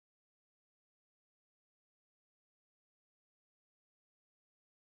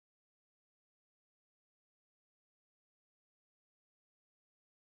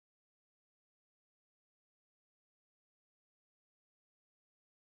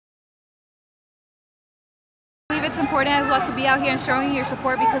believe it's important as well to be out here and showing your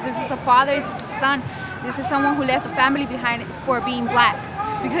support, because this is a father, this is a son, this is someone who left a family behind for being black,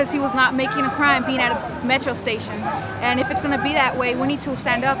 because he was not making a crime being at a metro station. And if it's going to be that way, we need to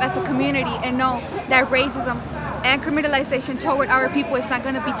stand up as a community and know that racism and criminalization toward our people is not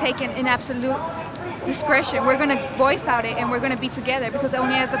going to be taken in absolute discretion. We're going to voice out it, and we're going to be together, because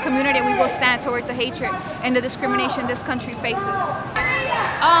only as a community we will stand toward the hatred and the discrimination this country faces.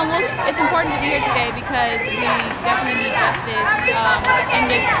 Well, it's important to be here today because we definitely need justice in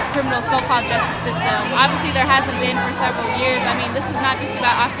this criminal so-called justice system. Obviously there hasn't been for several years. I mean, this is not just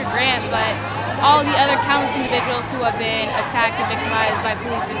about Oscar Grant, but all the other countless individuals who have been attacked and victimized by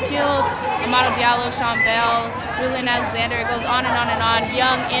police and killed. Amadou Diallo, Sean Bell, Julian Alexander, it goes on and on and on.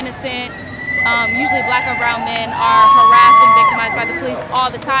 Young, innocent, usually black or brown men are harassed and victimized by the police all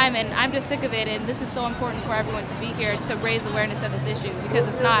the time, and I'm just sick of it, and this is so important for everyone to be here to raise awareness of this issue, because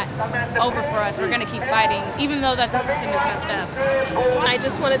it's not over for us. We're going to keep fighting, even though that the system is messed up. I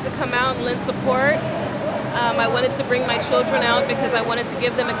just wanted to come out and lend support. I wanted to bring my children out because I wanted to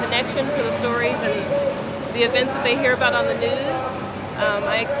give them a connection to the stories and the events that they hear about on the news.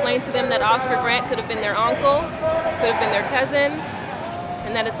 I explained to them that Oscar Grant could have been their uncle, could have been their cousin,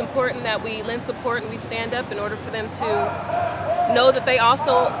 and that it's important that we lend support and we stand up in order for them to know that they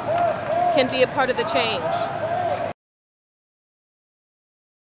also can be a part of the change.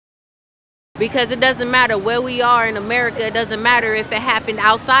 Because it doesn't matter where we are in America, it doesn't matter if it happened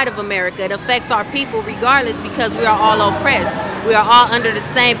outside of America, it affects our people regardless, because we are all oppressed. We are all under the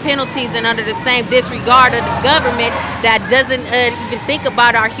same penalties and under the same disregard of the government that doesn't even think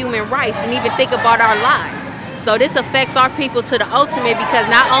about our human rights and even think about our lives. So this affects our people to the ultimate, because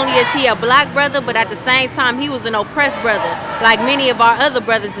not only is he a black brother, but at the same time he was an oppressed brother, like many of our other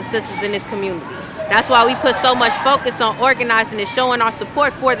brothers and sisters in this community. That's why we put so much focus on organizing and showing our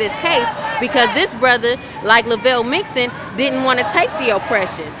support for this case, because this brother, like Lavelle Mixon, didn't want to take the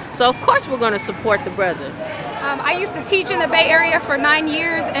oppression. So of course we're going to support the brother. I used to teach in the Bay Area for 9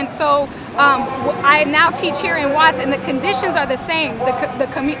 years, and so I now teach here in Watts, and the conditions are the same.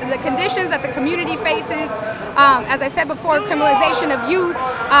 The conditions that the community faces, as I said before, criminalization of youth,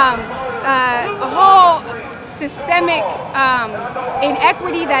 a whole systemic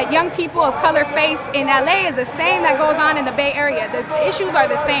inequity that young people of color face in LA is the same that goes on in the Bay Area. The issues are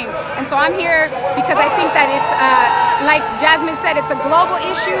the same. And so I'm here because I think that it's, like Jasmine said, it's a global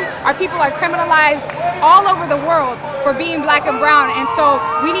issue. Our people are criminalized all over the world for being black and brown. And so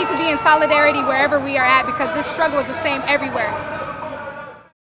we need to be in solidarity wherever we are at, because this struggle is the same everywhere.